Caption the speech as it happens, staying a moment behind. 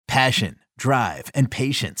Passion, drive, and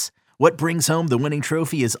patience. What brings home the winning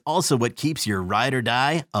trophy is also what keeps your ride or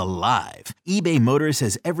die alive. eBay Motors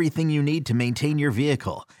has everything you need to maintain your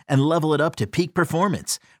vehicle and level it up to peak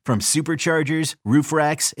performance, from superchargers, roof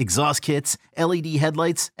racks, exhaust kits, LED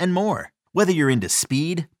headlights, and more. Whether you're into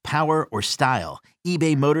speed, power, or style,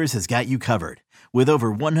 eBay Motors has got you covered. With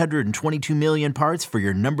over 122 million parts for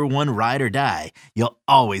your number one ride or die, you'll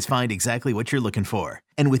always find exactly what you're looking for.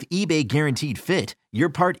 And with eBay Guaranteed Fit, your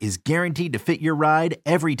part is guaranteed to fit your ride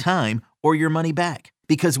every time or your money back.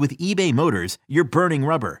 Because with eBay Motors, you're burning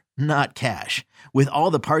rubber, not cash. With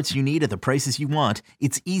all the parts you need at the prices you want,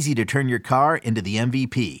 it's easy to turn your car into the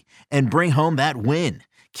MVP and bring home that win.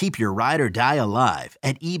 Keep your ride or die alive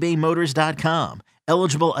at ebaymotors.com.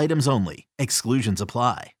 Eligible items only. Exclusions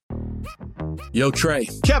apply. Yo, Trey.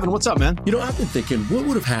 Kevin, what's up, man? You know, I've been thinking, what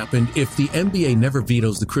would have happened if the NBA never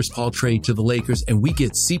vetoes the Chris Paul trade to the Lakers and we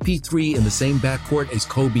get CP3 in the same backcourt as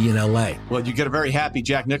Kobe in LA? Well, you get a very happy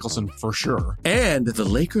Jack Nicholson for sure. And the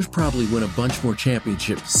Lakers probably win a bunch more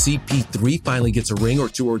championships. CP3 finally gets a ring or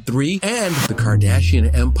two or three, and the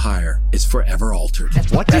Kardashian empire is forever altered.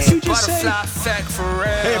 What did you just say?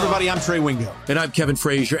 Hey, everybody, I'm Trey Wingo. And I'm Kevin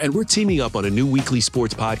Frazier, and we're teaming up on a new weekly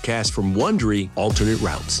sports podcast from Wondery, Alternate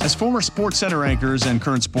Routes. As former Sports Center anchors and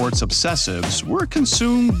current sports obsessives, we're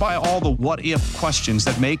consumed by all the what-if questions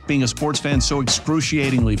that make being a sports fan so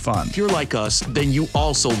excruciatingly fun. If you're like us, then you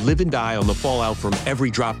also live and die on the fallout from every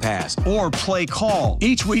drop pass. Or play call.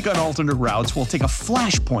 Each week on Alternate Routes, we'll take a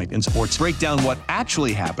flashpoint in sports, break down what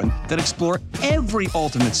actually happened, then explore every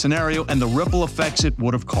alternate scenario and the ripple effects it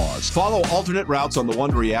would have caused. Follow Alternate Routes on the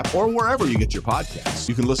Wondery app or wherever you get your podcasts.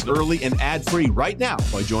 You can listen early and ad-free right now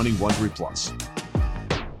by joining Wondery Plus.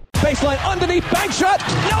 Baseline underneath, bank shot.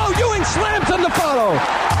 No, Ewing slams in the follow.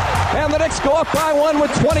 And the Knicks go up by one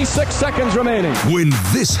with 26 seconds remaining. When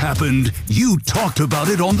this happened, you talked about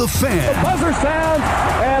it on The Fan. The buzzer sounds,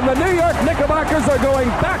 and the New York Knickerbockers are going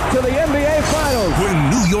back to the NBA Finals. When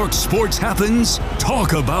New York sports happens,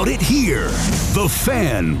 talk about it here. The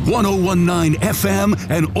Fan, 101.9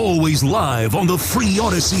 FM, and always live on the free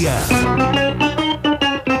Odyssey app.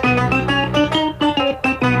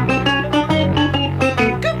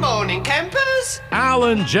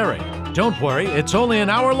 Alan Jerry. Don't worry, it's only an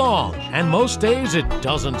hour long, and most days it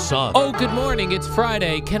doesn't suck. Oh, good morning. It's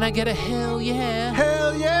Friday. Can I get a hell yeah?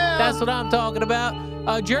 Hell yeah! That's what I'm talking about.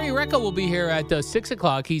 Jerry Recco will be here at 6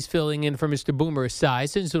 o'clock. He's filling in for Mr. Boomer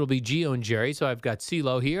Esiason, so it'll be Gio and Jerry. So I've got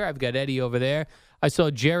CeeLo here. I've got Eddie over there. I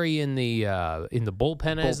saw Jerry in the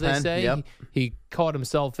bullpen, as they say. Yep. He caught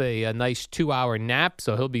himself a nice 2-hour nap,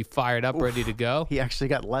 so he'll be fired up, ready to go. He actually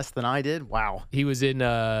got less than I did. Wow. He was in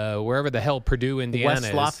wherever the hell Purdue, Indiana West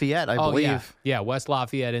is. Lafayette, I believe. Yeah, West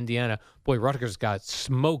Lafayette, Indiana. Boy, Rutgers got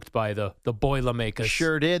smoked by the Boilermakers.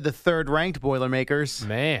 Sure did. The third-ranked Boilermakers.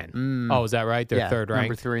 Man. Oh, is that right? They're third ranked?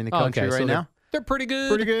 Number 3 in the country right now. They're pretty good.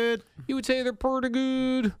 Pretty good. You would say they're pretty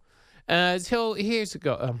good. So here's a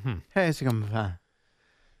go. Hey, it's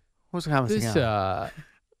what's happening?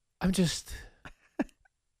 I'm just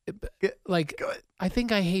like, I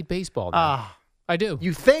think I hate baseball now. I do.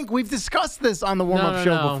 You think? We've discussed this on the warm-up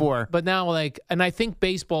show before. But now, and I think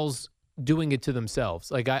baseball's doing it to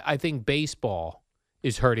themselves. Like, I think baseball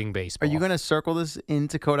is hurting baseball. Are you going to circle this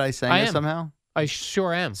into Kodai Senga somehow? I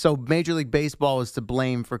sure am. So Major League Baseball is to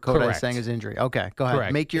blame for Kodai Senga's injury. Okay, go ahead.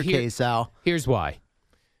 Correct. Make your case, Al. Here's why.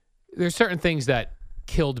 There's certain things that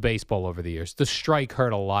killed baseball over the years. The strike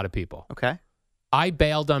hurt a lot of people. Okay. I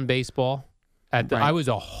bailed on baseball. I was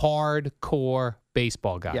a hardcore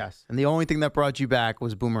baseball guy. Yes, and the only thing that brought you back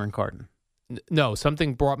was Boomer and Carton. No,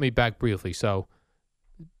 something brought me back briefly. So,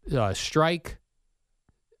 strike,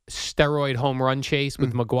 steroid home run chase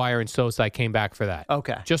with McGuire and Sosa. I came back for that.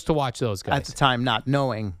 Okay. Just to watch those guys. At the time, not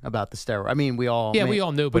knowing about the steroid. I mean, we all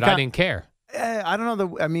knew, but I didn't care. I don't know.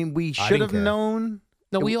 We should have known.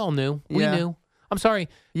 No, we all knew. We knew. I'm sorry.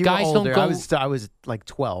 You guys were older. don't go. I was like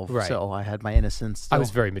 12, Right. so I had my innocence still. I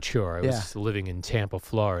was very mature. I was living in Tampa,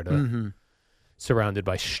 Florida, surrounded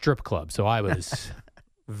by strip clubs. So I was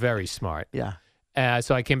very smart. Yeah.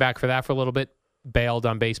 So I came back for that for a little bit, bailed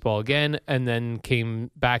on baseball again, and then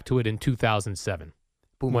came back to it in 2007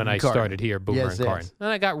 when I started here, Boomer and Carton.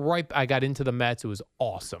 And I got into the Mets. It was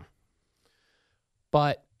awesome.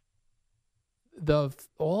 But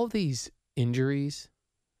all these injuries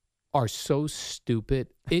are so stupid.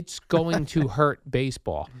 It's going to hurt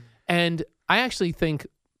baseball. And I actually think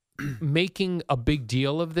making a big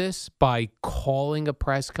deal of this by calling a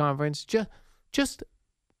press conference, just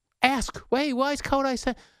ask, hey, why is Kodai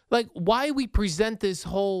saying, like, why we present this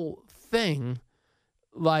whole thing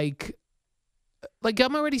like like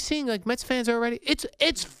I'm already seeing like Mets fans are already.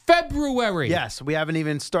 It's February. Yes, we haven't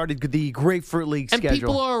even started the Grapefruit League and schedule.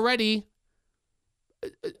 people are already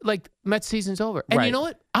like Mets season's over. And Right. you know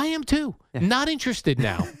what? I am too. Not interested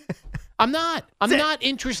now. I'm not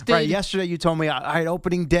interested. Right. Yesterday you told me, all right,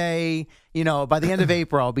 opening day, by the end of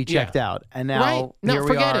April I'll be checked out. And now Right. No, here we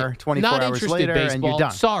forget are it. 24 Not hours interested, later baseball. and you're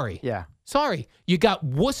done. Sorry. Yeah. Sorry. You got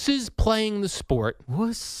wusses playing the sport.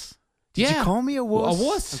 Wuss? Did Yeah. you call me a wuss? A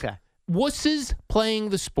wuss. Okay. Wusses playing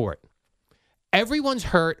the sport. Everyone's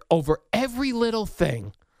hurt over every little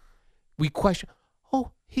thing. We question,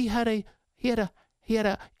 oh, he had a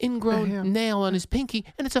ingrown nail on his pinky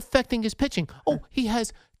and it's affecting his pitching. Oh, he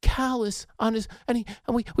has callus on his and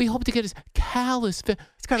we hope to get his callus.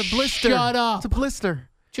 It's got a blister. Shut up. It's a blister.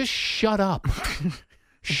 Just shut up.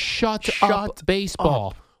 Shut up,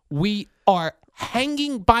 baseball. We are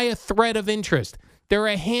hanging by a thread of interest. There are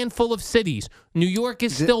a handful of cities. New York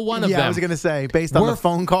is still one of them. Yeah, I was going to say, based on the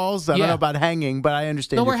phone calls, I don't know about hanging, but I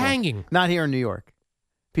understand. No, your we're point. hanging. Not here in New York.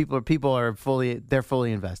 People are fully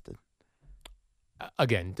invested.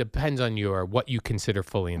 Again, depends on what you consider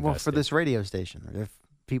fully invested. Well, for this radio station, if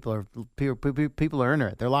people are into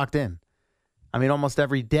it. They're locked in. I mean, almost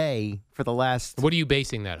every day for the last. What are you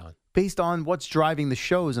basing that on? Based on what's driving the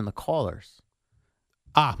shows and the callers.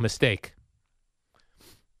 Mistake.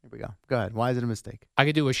 Here we go. Go ahead. Why is it a mistake? I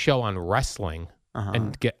could do a show on wrestling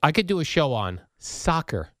and I could do a show on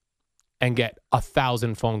soccer and get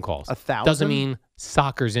 1,000 phone calls. 1,000? Doesn't mean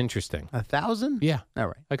soccer's interesting. 1,000? Yeah. All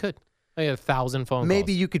right. I could. I had 1,000 phone calls.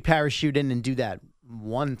 Maybe you could parachute in and do that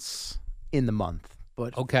once in the month,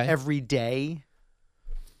 but every day.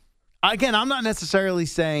 Again, I'm not necessarily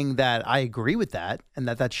saying that I agree with that and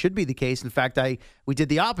that should be the case. In fact, we did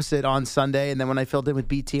the opposite on Sunday, and then when I filled in with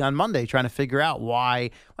BT on Monday, trying to figure out why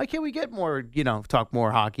can't we get more, talk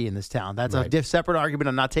more hockey in this town? That's a separate argument.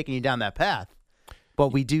 I'm not taking you down that path.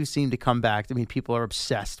 But we do seem to come back. I mean, people are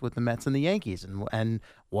obsessed with the Mets and the Yankees. And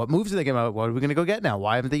what moves are they going to What are we going to go get now?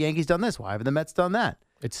 Why haven't the Yankees done this? Why haven't the Mets done that?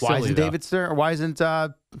 Why isn't David Stern, or why isn't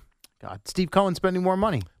Steve Cohen spending more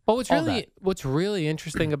money? Well, what's really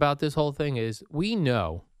interesting about this whole thing is we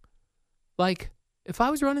know, like, if I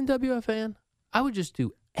was running WFAN, I would just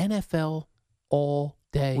do NFL all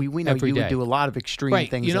day. We know you would do a lot of extreme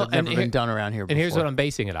things that have never been done around here before. And here's what I'm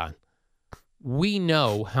basing it on. We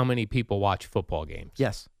know how many people watch football games.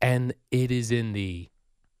 Yes. And it is in the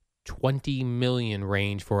 20 million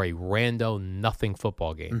range for a rando nothing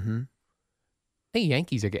football game. Mm-hmm.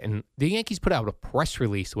 The Yankees put out a press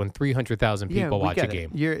release when 300,000 people watch a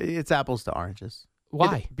game. It's apples to oranges.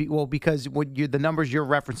 Why? Because the numbers you're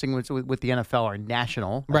referencing with the NFL are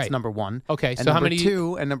national. That's right. Number one. Okay, and so how many?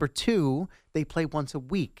 Number two, they play once a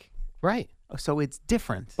week. Right. So it's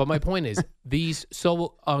different. But my point is, these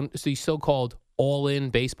so-called all-in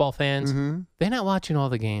baseball fans, they're not watching all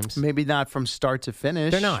the games. Maybe not from start to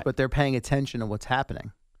finish. They're not. But they're paying attention to what's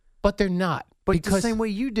happening. But they're not. But it's the same way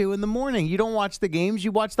you do in the morning. You don't watch the games.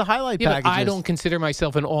 You watch the highlight packages. But I don't consider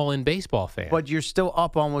myself an all-in baseball fan. But you're still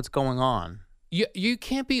up on what's going on. You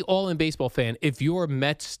can't be all-in baseball fan if your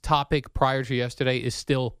Mets topic prior to yesterday is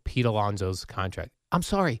still Pete Alonso's contract. I'm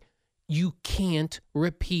sorry. You can't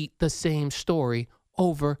repeat the same story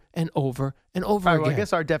over and over and over again. Well, I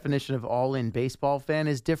guess our definition of all-in baseball fan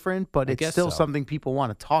is different, but it's still something people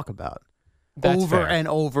want to talk about. That's over fair. And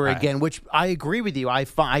over again, which I agree with you. I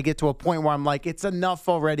get to a point where I'm like, it's enough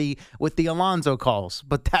already with the Alonso calls,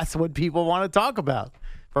 but that's what people want to talk about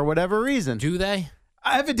for whatever reason. Do they?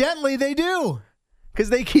 Evidently, they do, because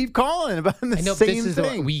they keep calling about the same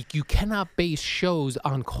thing. You cannot base shows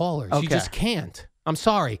on callers. Okay. You just can't. I'm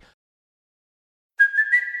sorry.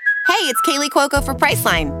 Hey, it's Kaylee Cuoco for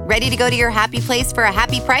Priceline. Ready to go to your happy place for a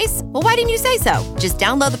happy price? Well, why didn't you say so? Just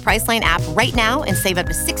download the Priceline app right now and save up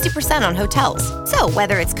to 60% on hotels. So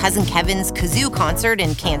whether it's Cousin Kevin's Kazoo Concert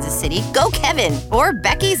in Kansas City, go Kevin, or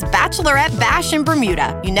Becky's Bachelorette Bash in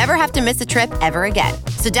Bermuda, you never have to miss a trip ever again.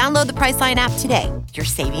 So download the Priceline app today. Your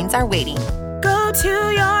savings are waiting. Go to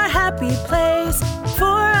your happy place for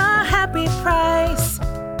a happy price.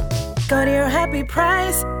 Go to your happy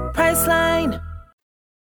price, Priceline.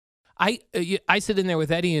 I sit in there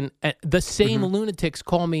with Eddie, and the same lunatics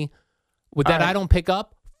call me with that I don't pick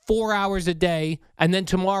up 4 hours a day, and then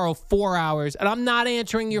tomorrow 4 hours, and I'm not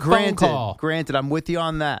answering your phone call. Granted, I'm with you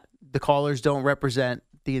on that. The callers don't represent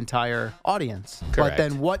the entire audience. Correct. But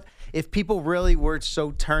then what if people really were so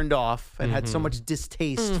turned off and had so much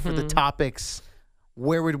distaste for the topics?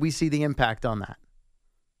 Where would we see the impact on that?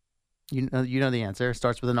 You know the answer. It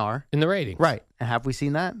starts with an R. In the ratings. Right. And have we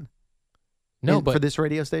seen that? No, for this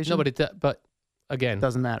radio station? No, but again,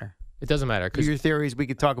 doesn't matter. It doesn't matter. 'Cause your theory is we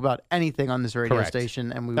could talk about anything on this radio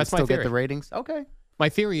station and we would still get the ratings? Okay. My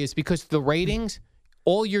theory is because the ratings,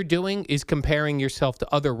 all you're doing is comparing yourself to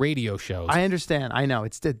other radio shows. I understand. I know.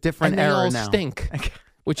 It's a different and they era all now. stink,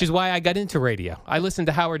 which is why I got into radio. I listened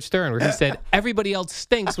to Howard Stern where he said, everybody else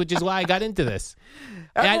stinks, which is why I got into this.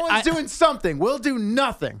 Everyone's doing something. We'll do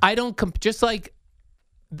nothing. I don't just like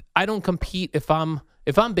I don't compete if I'm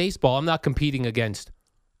baseball, I'm not competing against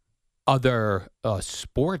other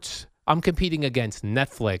sports. I'm competing against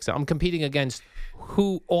Netflix. I'm competing against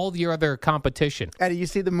all your other competition. Eddie, you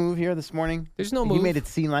see the move here this morning? There's no move. You made it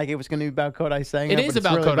seem like it was going to be about Kodai Senga. It is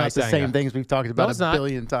about really Kodai Senga. The same things we've talked about a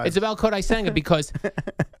billion times. It's about Kodai Senga because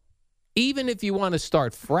even if you want to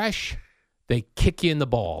start fresh, they kick you in the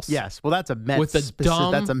balls. Yes, well, that's a Mets with a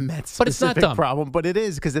dumb. That's a Mets but it's not specific dumb. problem, but it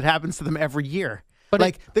is because it happens to them every year.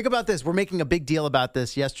 But think about this: we're making a big deal about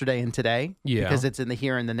this yesterday and today, because it's in the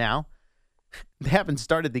here and the now. They haven't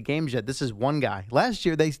started the games yet. This is one guy. Last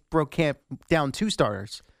year they broke camp down 2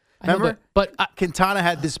 starters. Remember? But Quintana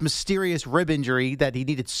had this mysterious rib injury that he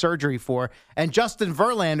needed surgery for, and Justin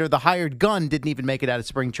Verlander, the hired gun, didn't even make it out of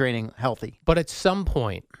spring training healthy. But at some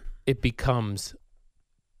point, it becomes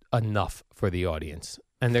enough for the audience.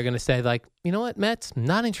 And they're going to say, like, you know what, Mets,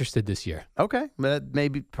 not interested this year. Okay.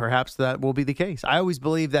 Perhaps that will be the case. I always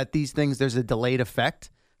believe that these things, there's a delayed effect.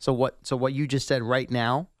 So what you just said right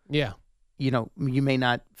now, we may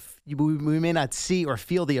not see or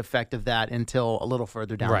feel the effect of that until a little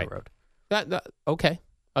further down the road. Okay.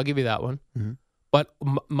 I'll give you that one. Mm-hmm. But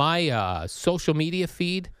my social media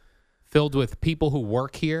feed filled with people who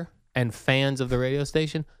work here and fans of the radio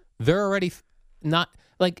station, they're already not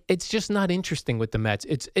like, it's just not interesting with the Mets.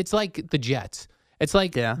 It's like the Jets. It's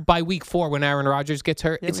like by week 4 when Aaron Rodgers gets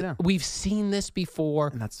hurt. We've seen this before,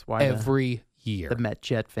 and that's why every year. The Met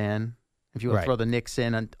Jet fan, if you want to throw the Knicks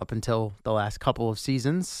in up until the last couple of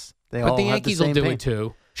seasons, but the Yankees will do it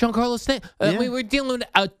too. Giancarlo Stanton. We were dealing with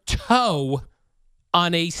a toe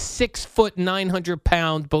on a 6 foot, 900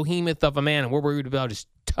 pound behemoth of a man, and we're worried about his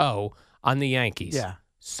toe on the Yankees. Yeah.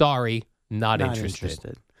 Sorry, not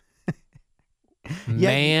interested. We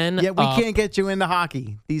can't get you into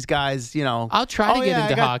hockey. These guys, I'll try to get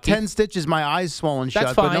into hockey. 10 stitches, my eyes swollen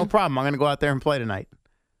shut, but no problem. I'm going to go out there and play tonight.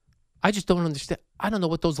 I just don't understand. I don't know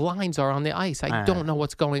what those lines are on the ice. I don't know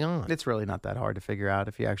what's going on. It's really not that hard to figure out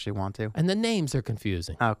if you actually want to. And the names are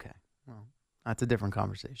confusing. Okay. Well, that's a different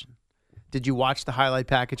conversation. Did you watch the highlight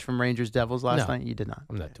package from Rangers Devils last night? You did not.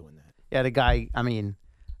 I'm not doing that. Yeah, the guy,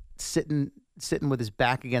 sitting with his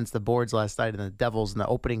back against the boards last night in the Devils in the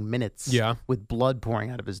opening minutes with blood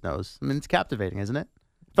pouring out of his nose. It's captivating, isn't it?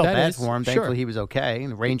 Felt bad for him. Thankfully, he was okay.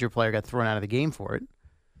 And the Ranger player got thrown out of the game for it.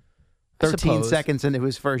 13 seconds into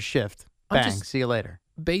his first shift. Bang, see you later.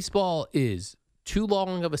 Baseball is too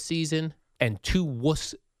long of a season and too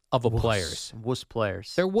wuss of a players. Wuss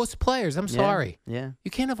players. They're wuss players. I'm sorry. Yeah.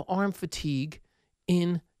 You can't have arm fatigue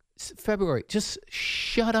in February. Just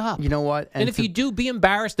shut up. You know what? And if you do, be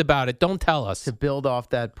embarrassed about it. Don't tell us. To build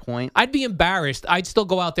off that point. I'd be embarrassed. I'd still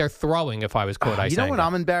go out there throwing if I was Kodai Senga. You know what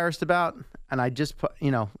I'm embarrassed about? And I just put,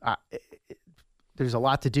 there's a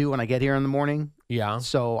lot to do when I get here in the morning. Yeah.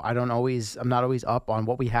 So I'm not always up on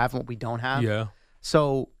what we have and what we don't have. Yeah.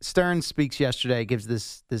 So Stern speaks yesterday, gives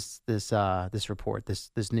this report,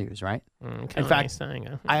 this news, right? In fact,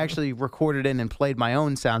 I actually recorded in and played my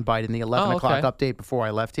own soundbite in the 11 o'clock update before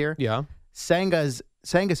I left here. Yeah. Senga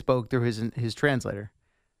spoke through his translator.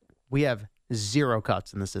 We have 0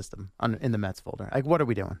 cuts in the system in the Mets folder. Like, what are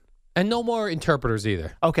we doing? And no more interpreters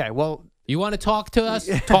either. Okay, well, you want to talk to us?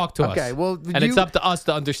 Talk to us. Okay, well, and it's up to us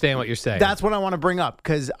to understand what you're saying. That's what I want to bring up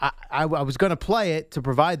because I was going to play it to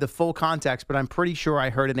provide the full context, but I'm pretty sure I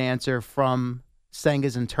heard an answer from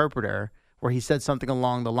Senga's interpreter where he said something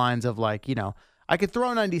along the lines of like, I could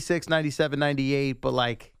throw 96, 97, 98, but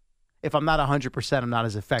like if I'm not 100%, I'm not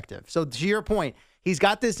as effective. So to your point, he's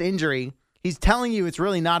got this injury. He's telling you it's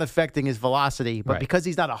really not affecting his velocity, but because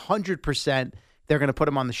he's not 100%, they're going to put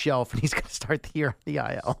him on the shelf and he's going to start the year on the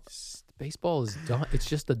IL. Baseball is dumb. It's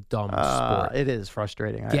just a dumb sport. It is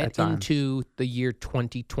frustrating. Get into the year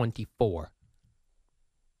 2024.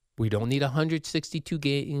 We don't need 162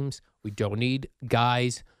 games. We don't need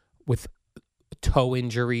guys with toe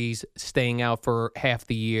injuries staying out for half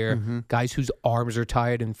the year. Guys whose arms are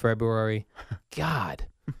tired in February. God.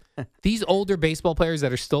 These older baseball players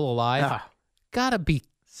that are still alive gotta be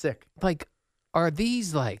sick. Like, are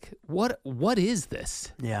these like, what is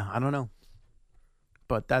this? Yeah, I don't know.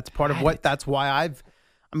 But that's part of that's why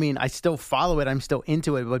I still follow it. I'm still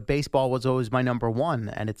into it, but baseball was always my number one,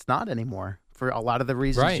 and it's not anymore for a lot of the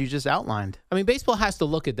reasons you just outlined. I mean, baseball has to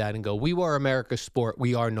look at that and go, we were America's sport.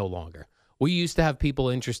 We are no longer. We used to have people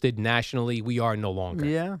interested nationally. We are no longer.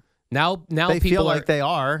 Yeah. Now they people feel like they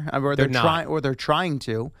are, or they're trying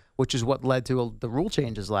to, which is what led to the rule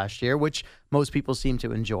changes last year, which most people seem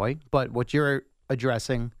to enjoy. But what you're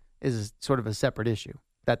addressing is sort of a separate issue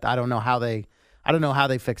that I don't know how they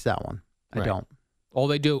fix that one. I don't.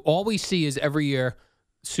 All we see is every year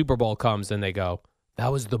Super Bowl comes and they go,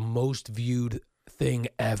 that was the most viewed thing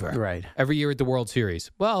ever. Right. Every year at the World Series.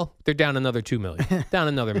 Well, they're down another 2 million. Down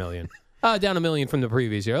another million. Down 1 million from the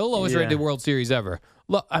previous year. The lowest rated World Series ever.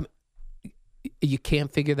 Look, you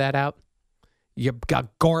can't figure that out. You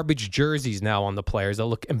got garbage jerseys now on the players that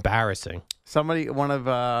look embarrassing. Somebody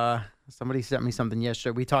sent me something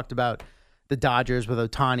yesterday. We talked about the Dodgers with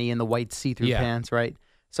Ohtani in the white see-through pants, right?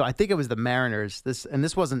 So I think it was the Mariners.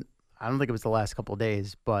 This wasn't. I don't think it was the last couple of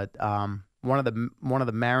days, but one of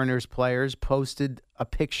the Mariners players posted a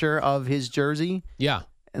picture of his jersey. Yeah.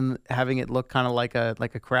 And having it look kind of like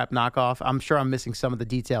a crap knockoff. I'm sure I'm missing some of the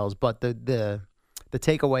details, but the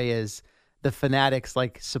takeaway is the Fanatics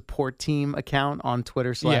support team account on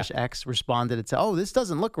Twitter /X responded and said, "Oh, this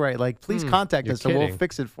doesn't look right. Please contact us and we'll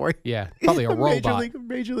fix it for you." Yeah, probably a robot.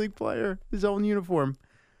 Major league player, his own uniform.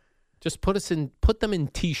 Just put them in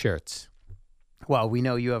T-shirts. Well, we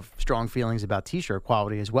know you have strong feelings about T-shirt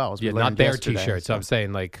quality as well. As we not their yesterday, T-shirts. So. I'm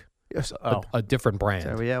saying a different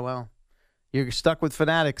brand. So, well, you're stuck with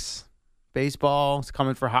Fanatics. Baseball is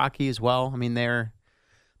coming for hockey as well. I mean, they're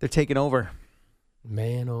taking over.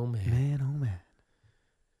 Man, oh man. Man, oh man.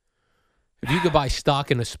 If you could buy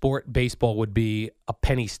stock in a sport, baseball would be a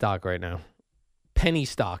penny stock right now. Penny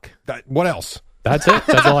stock. What else? That's it.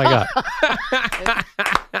 That's all I got.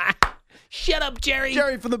 Shut up, Jerry.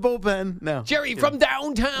 Jerry from the bullpen. No. Jerry from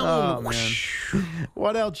downtown. Oh, man.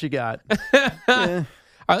 What else you got? All right,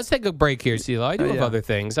 let's take a break here, CeeLo. I do have other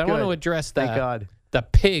things. I want to address Thank God. The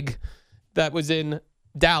pig that was in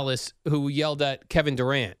Dallas who yelled at Kevin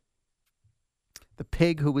Durant. The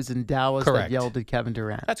pig who was in Dallas that yelled at Kevin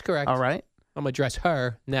Durant. That's correct. All right. I'm going to address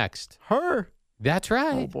her next. Her? That's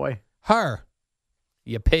right. Oh, boy. Her.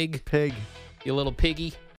 You pig. Pig. You little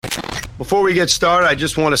piggy. Before we get started, I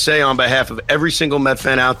just want to say on behalf of every single Met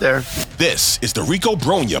fan out there, this is the Rico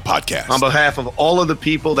Brogna podcast. On behalf of all of the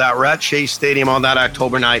people that were at Chase Stadium on that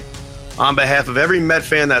October night, on behalf of every Met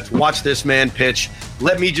fan that's watched this man pitch,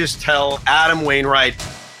 let me just tell Adam Wainwright,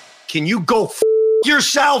 can you go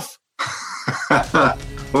yourself?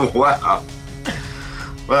 Wow.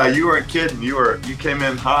 Well, you weren't kidding. You came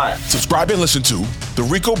in hot. Subscribe and listen to the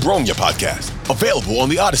Rico Brogna podcast, available on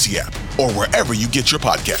the Odyssey app or wherever you get your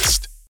podcast.